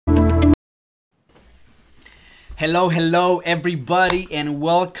Hello, everybody, and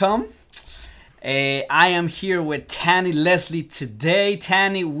welcome. I am here with Tanny Leslie today.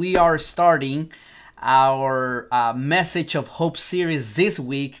 Tanny, we are starting our Message of Hope series this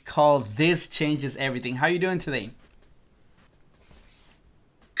week called This Changes Everything. How are you doing today?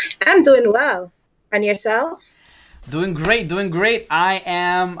 I'm doing well. And yourself? Doing great. I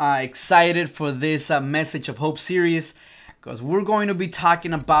am excited for this Message of Hope series because we're going to be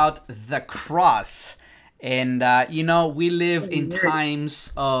talking about the cross. And we live in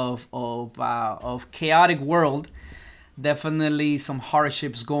times of chaotic world. Definitely some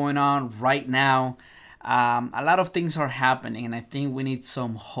hardships going on right now. A lot of things are happening, and I think we need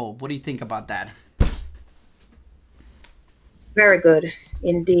some hope. What do you think about that? Very good,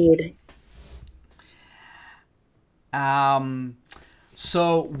 indeed.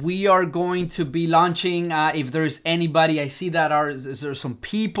 So we are going to be launching. If there's anybody, I see that there's some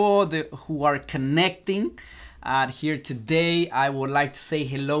people who are connecting here today. I would like to say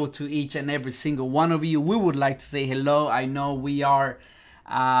hello to each and every single one of you. We would like to say hello. I know we are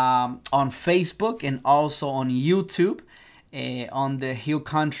on Facebook and also on YouTube, on the Hill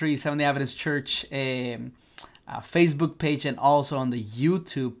Country Seventh-day Adventist Church Facebook page, and also on the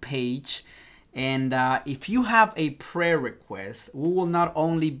YouTube page. And if you have a prayer request, we will not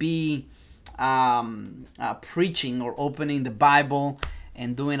only be preaching or opening the Bible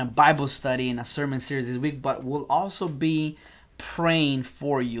and doing a Bible study and a sermon series this week, but we'll also be praying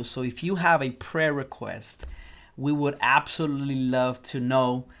for you. So if you have a prayer request, we would absolutely love to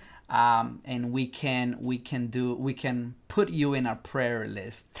know, and we can put you in our prayer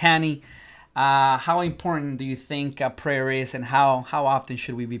list. Tanny, how important do you think prayer is, and how often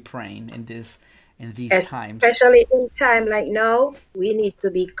should we be praying in these times? Especially in time like now, we need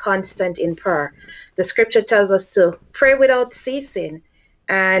to be constant in prayer. The scripture tells us to pray without ceasing,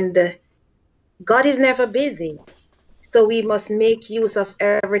 and God is never busy. So we must make use of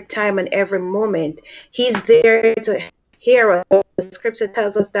every time and every moment. He's there to hear us. The scripture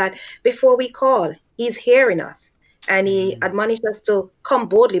tells us that before we call, He's hearing us. And He admonished us to come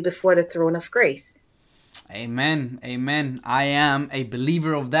boldly before the throne of grace. Amen. I am a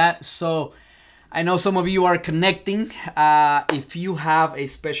believer of that. So I know some of you are connecting. If you have a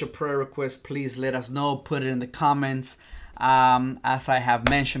special prayer request, please let us know. Put it in the comments. As I have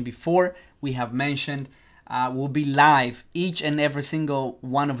mentioned before, we'll be live each and every single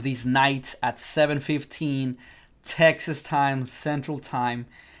one of these nights at 7:15 Texas time, Central Time.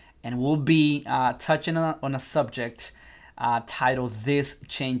 And we'll be touching on a subject titled This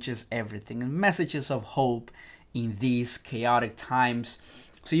Changes Everything, and messages of hope in these chaotic times.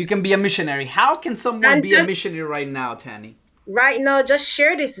 So you can be a missionary. How can someone be a missionary right now, Tanny? Right now, just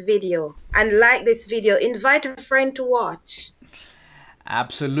share this video and like this video. Invite a friend to watch.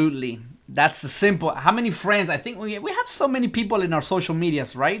 Absolutely. That's the simple. How many friends? I think we have so many people in our social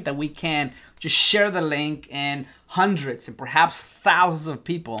medias, right? That we can just share the link, and hundreds and perhaps thousands of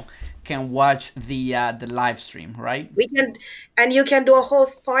people can watch the live stream, right? And you can do a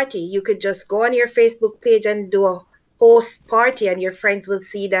host party. You could just go on your Facebook page and do a host party, and your friends will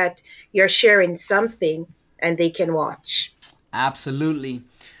see that you're sharing something and they can watch. Absolutely.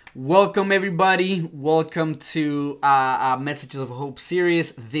 Welcome, everybody. Welcome to Messages of Hope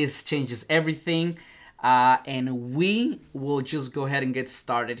series. This changes everything. And we will just go ahead and get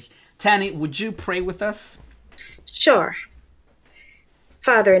started. Tanny, would you pray with us? Sure.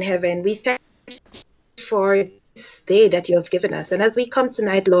 Father in heaven, we thank you for this day that you have given us. And as we come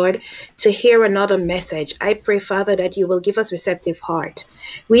tonight, Lord, to hear another message, I pray, Father, that you will give us receptive heart.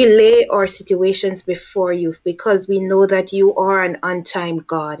 We lay our situations before you because we know that you are an on-time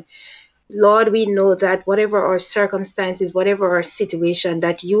God. Lord, we know that whatever our circumstances, whatever our situation,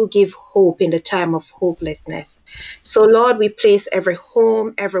 that you give hope in the time of hopelessness. So, Lord, we place every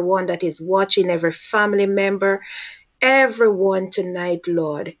home, everyone that is watching, every family member, everyone tonight,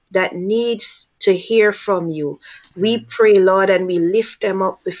 Lord, that needs to hear from you. We pray, Lord, and we lift them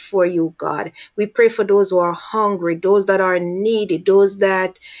up before you, God. We pray for those who are hungry, those that are needy, those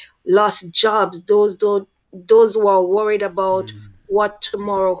that lost jobs, those who are worried about what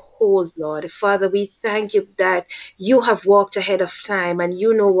tomorrow holds, Lord. Father, we thank you that you have walked ahead of time and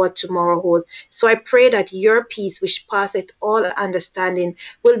you know what tomorrow holds. So I pray that your peace, which passeth all understanding,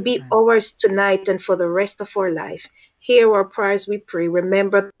 will be ours tonight and for the rest of our life. Hear our prayers, we pray.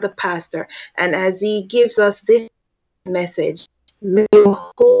 Remember the pastor. And as he gives us this message, may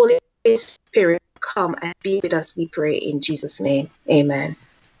the Holy Spirit come and be with us, we pray in Jesus' name. Amen.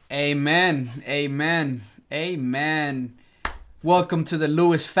 Amen. Welcome to the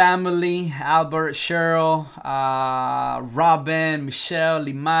Lewis family. Albert, Cheryl, Robin, Michelle,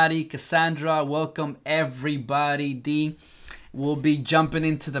 Limari, Cassandra. Welcome everybody. D. We'll be jumping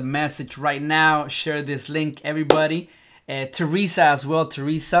into the message right now. Share this link, everybody. Teresa as well.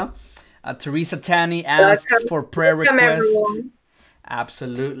 Teresa Tani asks for prayer request.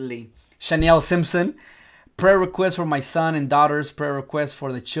 Absolutely. Chanel Simpson. Prayer request for my son and daughters. Prayer request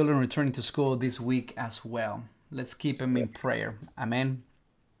for the children returning to school this week as well. Let's keep him in prayer. Amen.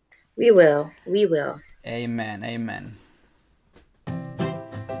 We will. We will. Amen. Amen.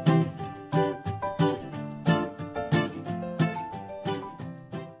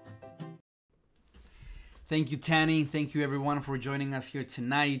 Thank you, Tani. Thank you, everyone, for joining us here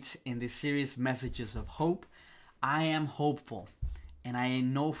tonight in this series, Messages of Hope. I am hopeful, and I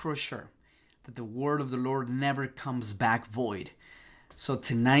know for sure that the word of the Lord never comes back void. So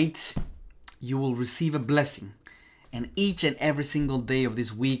tonight, you will receive a blessing. And each and every single day of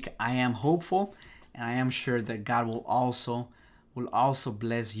this week, I am hopeful, and I am sure that God will also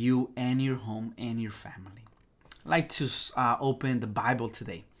bless you and your home and your family. I'd like to open the Bible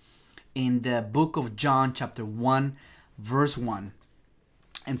today in the book of John, chapter 1, verse 1.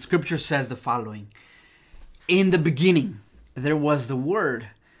 And scripture says the following: in the beginning, there was the Word,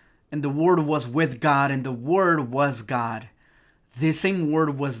 and the Word was with God, and the Word was God. This same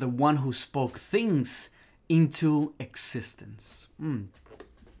Word was the one who spoke things into existence. In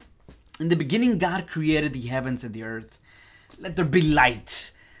the beginning, God created the heavens and the earth. Let there be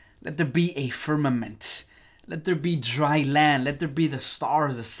light. Let there be a firmament. Let there be dry land. Let there be the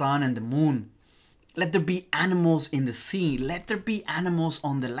stars, the sun, and the moon. Let there be animals in the sea. Let there be animals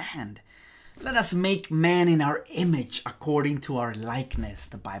on the land. Let us make man in our image according to our likeness,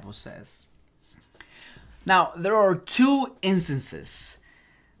 the Bible says. Now, there are two instances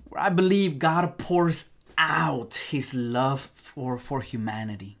where I believe God pours out his love for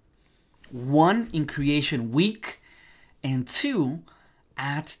humanity. One in creation week, and two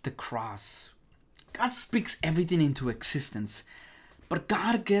at the cross. God speaks everything into existence, but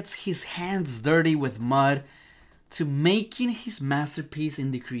God gets his hands dirty with mud to making his masterpiece in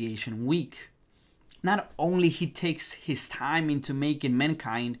the creation week. Not only he takes his time into making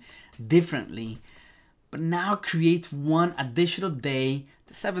mankind differently, but now creates one additional day,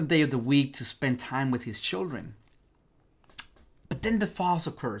 the seventh day of the week, to spend time with his children. But then the fall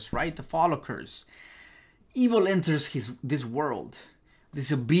occurs, right? The fall occurs. Evil enters this world.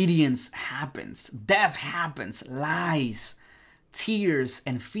 Disobedience happens. Death happens. Lies, tears,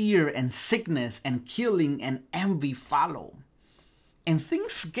 and fear, and sickness, and killing, and envy follow. And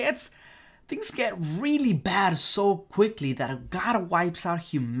things get really bad so quickly that God wipes out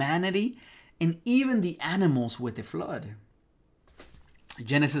humanity and even the animals with the flood.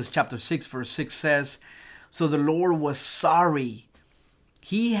 Genesis chapter 6 verse 6 says, so the Lord was sorry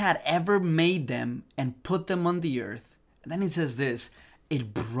he had ever made them and put them on the earth. And then it says this,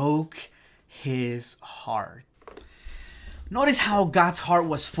 it broke his heart. Notice how God's heart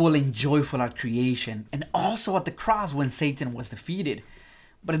was full and joyful at creation, and also at the cross when Satan was defeated.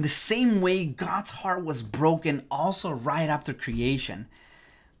 But in the same way, God's heart was broken also right after creation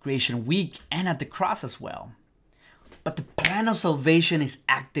week, and at the cross as well. But the plan of salvation is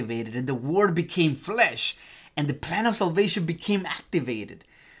activated, and the Word became flesh, and the plan of salvation became activated.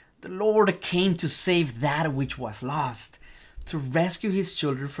 The Lord came to save that which was lost, to rescue his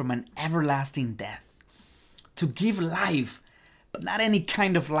children from an everlasting death, to give life, but not any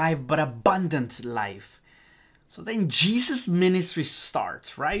kind of life, but abundant life. So then Jesus' ministry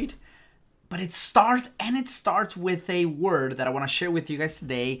starts, right? But it starts with a word that I want to share with you guys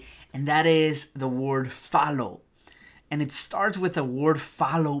today, and that is the word follow. And it starts with the word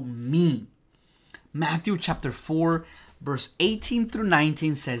follow me. Matthew chapter 4, verse 18 through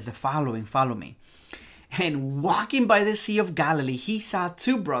 19 says the following, follow me. And walking by the Sea of Galilee, he saw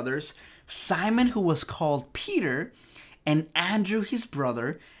two brothers, Simon, who was called Peter, and Andrew, his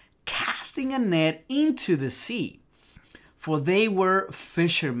brother, casting a net into the sea, for they were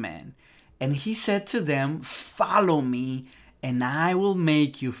fishermen. And he said to them, follow me, and I will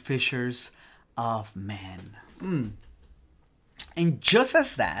make you fishers of men. And just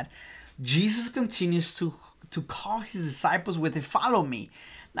as that, Jesus continues to call his disciples with a follow me.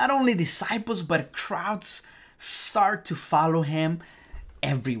 Not only disciples, but crowds start to follow him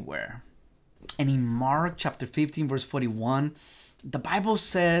everywhere. And in Mark chapter 15, verse 41, the Bible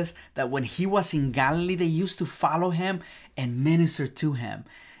says that when he was in Galilee, they used to follow him and minister to him.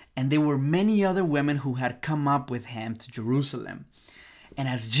 And there were many other women who had come up with him to Jerusalem. And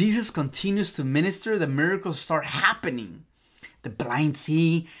as Jesus continues to minister, the miracles start happening. The blind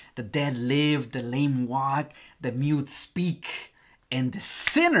see, the dead live, the lame walk, the mute speak. and the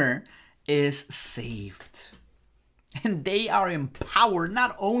sinner is saved. And they are empowered.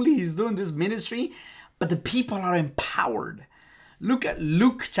 Not only he's doing this ministry, but the people are empowered. Look at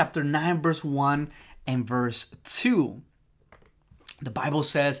Luke chapter 9, verse 1 and verse 2. The Bible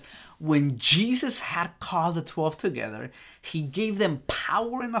says, when Jesus had called the 12 together, he gave them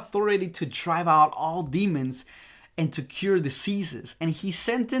power and authority to drive out all demons and to cure diseases. And he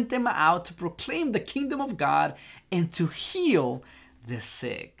sent them out to proclaim the kingdom of God and to heal the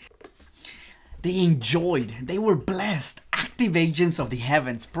sick. They enjoyed, they were blessed, active agents of the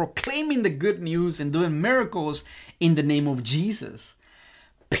heavens, proclaiming the good news and doing miracles in the name of Jesus.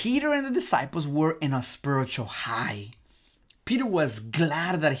 Peter and the disciples were in a spiritual high. Peter was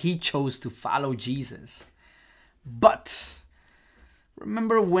glad that he chose to follow Jesus. But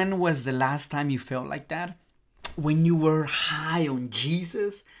remember, when was the last time you felt like that? When you were high on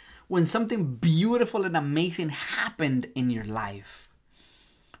Jesus? When something beautiful and amazing happened in your life?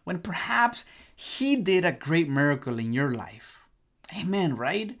 When perhaps he did a great miracle in your life? Amen,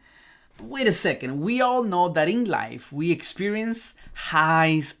 right? But wait a second. We all know that in life we experience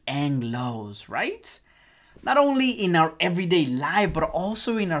highs and lows, right? Not only in our everyday life, but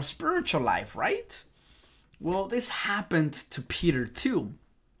also in our spiritual life, right? Well, this happened to Peter too.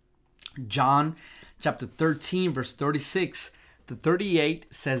 John chapter 13, verse 36 to 38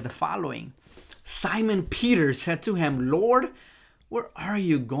 says the following. Simon Peter said to him, Lord, where are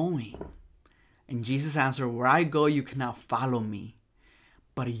you going? And Jesus answered, where I go, you cannot follow me,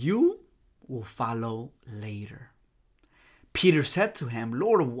 but you will follow later. Peter said to him,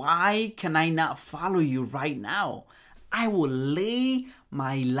 Lord, why can I not follow you right now? I will lay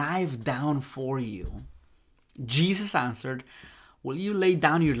my life down for you. Jesus answered, will you lay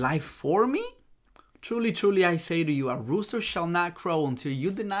down your life for me? Truly, truly, I say to you, a rooster shall not crow until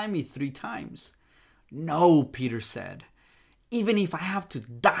you deny me 3 times. No, Peter said, even if I have to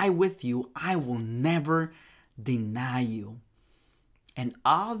die with you, I will never deny you. And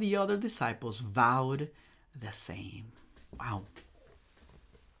all the other disciples vowed the same. Wow.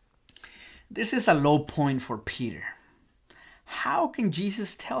 This is a low point for Peter. How can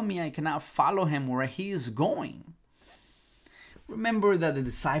Jesus tell me I cannot follow him where he is going? Remember that the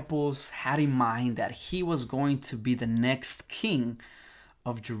disciples had in mind that he was going to be the next king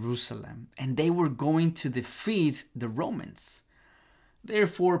of Jerusalem, and they were going to defeat the Romans.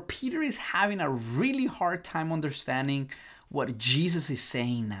 Therefore, Peter is having a really hard time understanding what Jesus is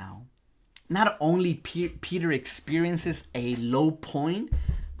saying now. Not only Peter experiences a low point,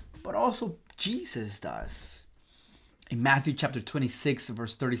 but also Jesus does. In Matthew chapter 26,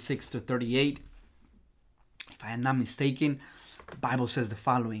 verse 36 to 38, if I am not mistaken, the Bible says the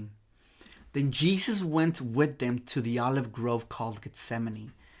following. Then Jesus went with them to the olive grove called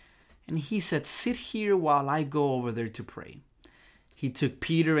Gethsemane. And he said, sit here while I go over there to pray. He took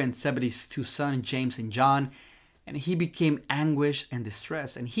Peter and Zebedee's 2 sons, James and John, and he became anguished and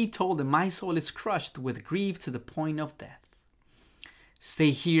distressed. And he told them, my soul is crushed with grief to the point of death.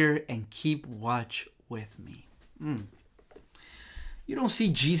 Stay here and keep watch with me. You don't see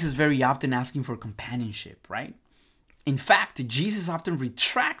Jesus very often asking for companionship, right? In fact, Jesus often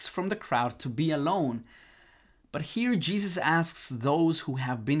retracts from the crowd to be alone. But here Jesus asks those who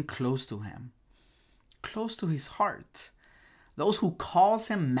have been close to him, close to his heart, those who calls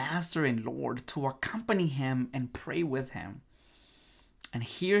him Master and Lord, to accompany him and pray with him. And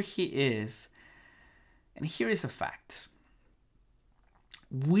here he is. And here is a fact.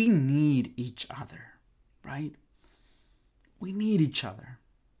 We need each other, right? We need each other.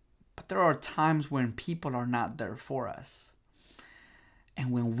 But there are times when people are not there for us.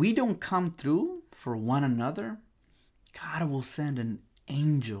 And when we don't come through for one another, God will send an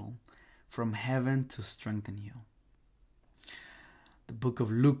angel from heaven to strengthen you. The book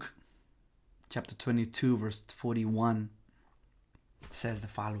of Luke, chapter 22, verse 41, says the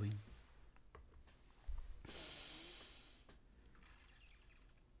following.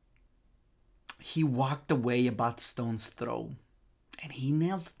 He walked away about a stone's throw, and he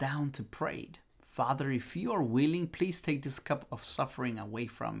knelt down to pray. Father, if you are willing, please take this cup of suffering away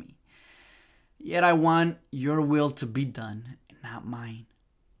from me. Yet I want your will to be done, and not mine.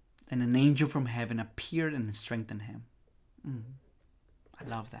 Then an angel from heaven appeared and strengthened him. I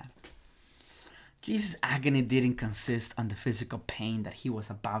love that. Jesus' agony didn't consist on the physical pain that he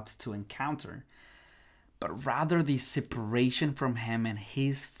was about to encounter, but rather the separation from him and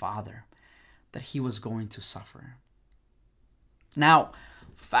his Father that he was going to suffer. Now,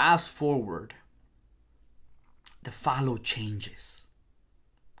 fast forward, the follow changes.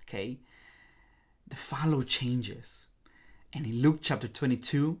 Okay? The follow changes. And in Luke chapter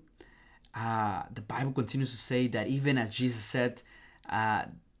 22, the Bible continues to say that even as Jesus said a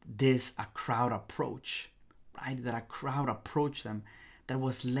crowd approach, right? That a crowd approached them that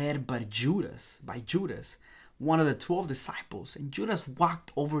was led by Judas, one of the 12 disciples. And Judas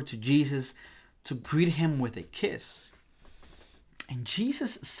walked over to Jesus to greet him with a kiss. And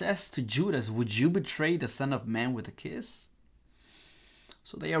Jesus says to Judas, "Would you betray the Son of Man with a kiss?"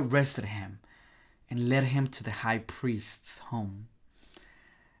 So they arrested him and led him to the high priest's home.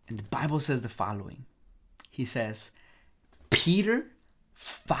 And the Bible says the following. He says, Peter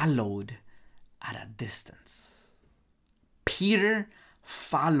followed at a distance. Peter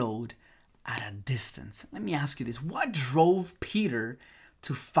followed at a distance. Let me ask you this. What drove Peter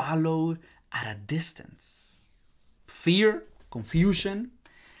to follow at a distance? Fear, confusion,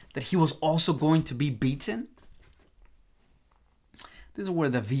 that he was also going to be beaten? This is where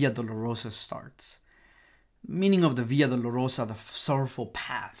the Via Dolorosa starts. The meaning of the Via Dolorosa, the sorrowful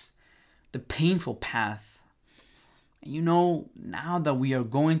path, the painful path. And you know, now that we are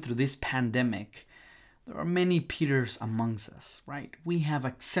going through this pandemic, there are many Peters amongst us, right? We have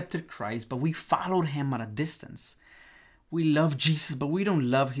accepted Christ, but we followed him at a distance. We love Jesus, but we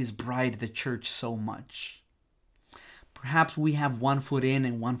don't love his bride, the church, so much. Perhaps we have one foot in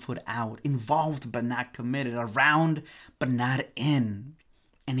and one foot out, involved but not committed, around but not in.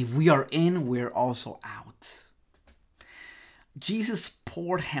 And if we are in, we're also out. Jesus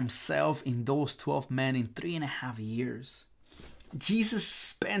poured himself in those 12 men in 3.5 years. Jesus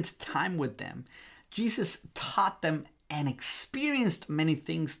spent time with them. Jesus taught them and experienced many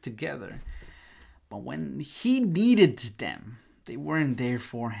things together. But when he needed them, they weren't there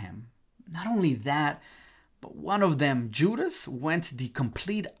for him. Not only that, but one of them, Judas, went the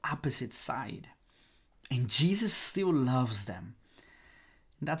complete opposite side. And Jesus still loves them.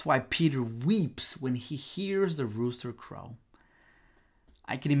 And that's why Peter weeps when he hears the rooster crow.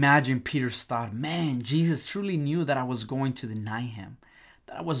 I can imagine Peter's thought, man, Jesus truly knew that I was going to deny him,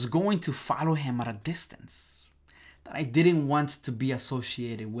 that I was going to follow him at a distance, that I didn't want to be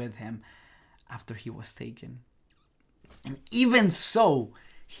associated with him after he was taken. And even so,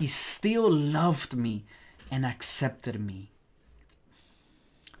 he still loved me and accepted me.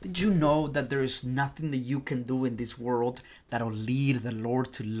 Did you know that there is nothing that you can do in this world that'll lead the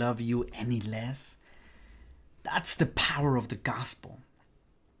Lord to love you any less? That's the power of the gospel.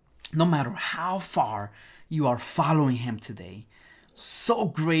 No matter how far you are following him today, so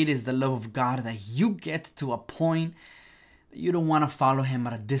great is the love of God that you get to a point that you don't want to follow him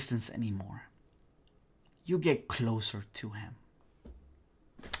at a distance anymore. You get closer to him.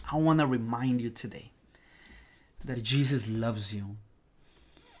 I want to remind you today that Jesus loves you.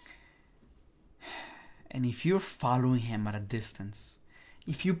 And if you're following him at a distance,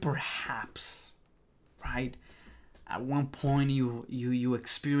 if you perhaps, right, at one point you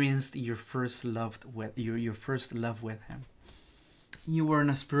experienced your first love with him. You were in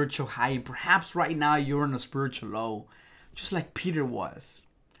a spiritual high. Perhaps right now you're in a spiritual low, just like Peter was.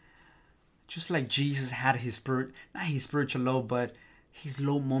 Just like Jesus had not his spiritual low, but his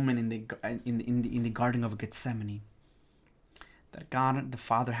low moment in the Garden of Gethsemane. That God the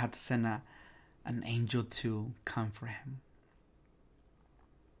Father had to send an angel to comfort him.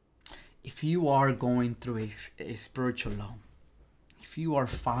 If you are going through a spiritual low, if you are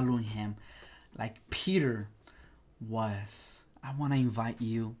following him like Peter was, I want to invite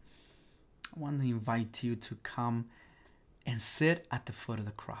you to come and sit at the foot of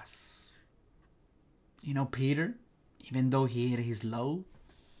the cross. You know, Peter, even though he hit his low,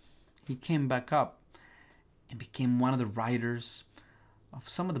 he came back up and became one of the writers of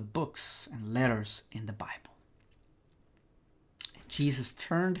some of the books and letters in the Bible. Jesus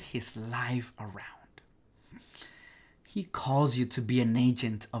turned his life around. He calls you to be an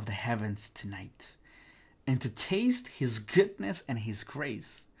agent of the heavens tonight and to taste his goodness and his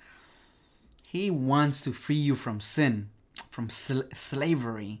grace. He wants to free you from sin, from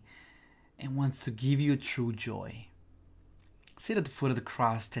slavery, and wants to give you true joy. Sit at the foot of the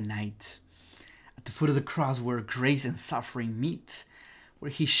cross tonight, at the foot of the cross where grace and suffering meet,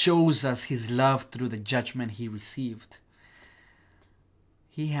 where he shows us his love through the judgment he received.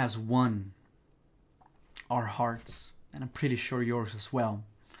 He has won our hearts, and I'm pretty sure yours as well.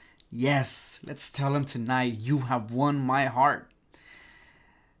 Yes, let's tell him tonight, you have won my heart.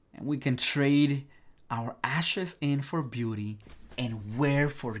 And we can trade our ashes in for beauty and wear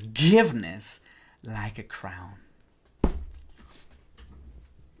forgiveness like a crown.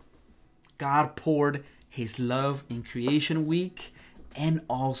 God poured his love in creation week and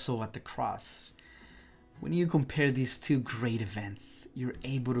also at the cross. When you compare these two great events, you're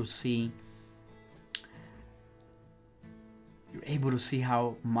able to see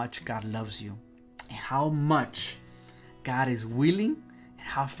how much God loves you and how much God is willing and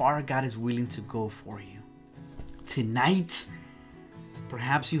how far God is willing to go for you. Tonight,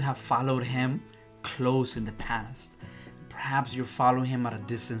 perhaps you have followed him close in the past. Perhaps you're following him at a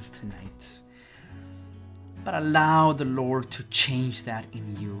distance tonight. But allow the Lord to change that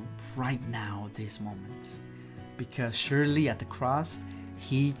in you right now, this moment. Because surely at the cross,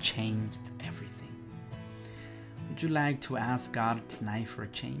 he changed everything. Would you like to ask God tonight for a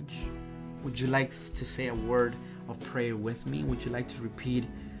change? Would you like to say a word of prayer with me? Would you like to repeat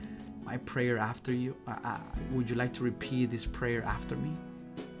my prayer after you? Would you like to repeat this prayer after me?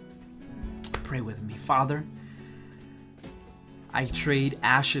 Pray with me. Father, I trade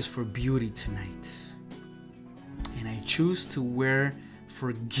ashes for beauty tonight. And I choose to wear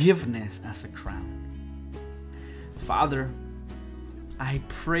forgiveness as a crown. Father, I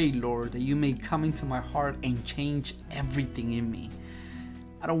pray, Lord, that you may come into my heart and change everything in me.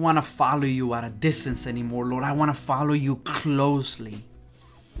 I don't want to follow you at a distance anymore, Lord. I want to follow you closely.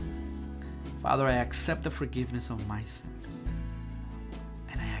 Father, I accept the forgiveness of my sins.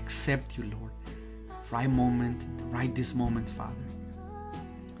 And I accept you, Lord, right this moment, Father.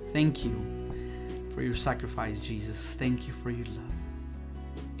 Thank you for your sacrifice, Jesus. Thank you for your love.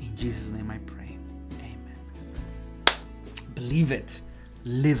 In Jesus' name I pray. Amen. Believe it.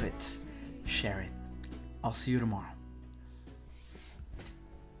 Live it. Share it. I'll see you tomorrow.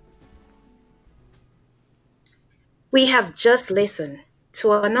 We have just listened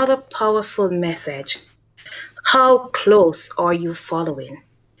to another powerful message. How close are you following?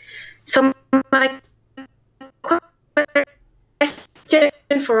 So my question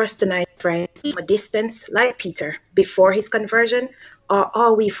for us tonight, friends, a distance like Peter before his conversion, or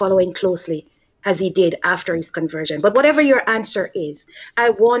are we following closely as he did after his conversion? But whatever your answer is,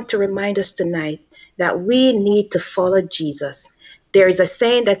 I want to remind us tonight that we need to follow Jesus. There is a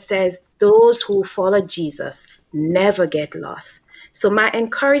saying that says, those who follow Jesus never get lost. So my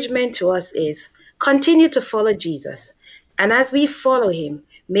encouragement to us is continue to follow Jesus. And as we follow him,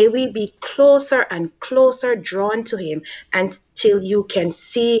 may we be closer and closer drawn to him until you can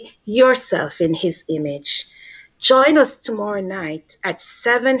see yourself in his image. Join us tomorrow night at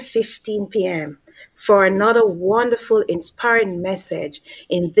 7:15 p.m. for another wonderful, inspiring message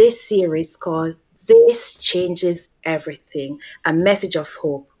in this series called This Changes Everything, a message of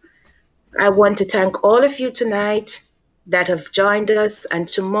hope. I want to thank all of you tonight that have joined us, and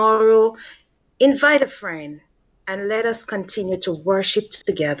tomorrow, invite a friend and let us continue to worship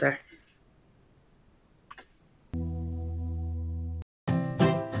together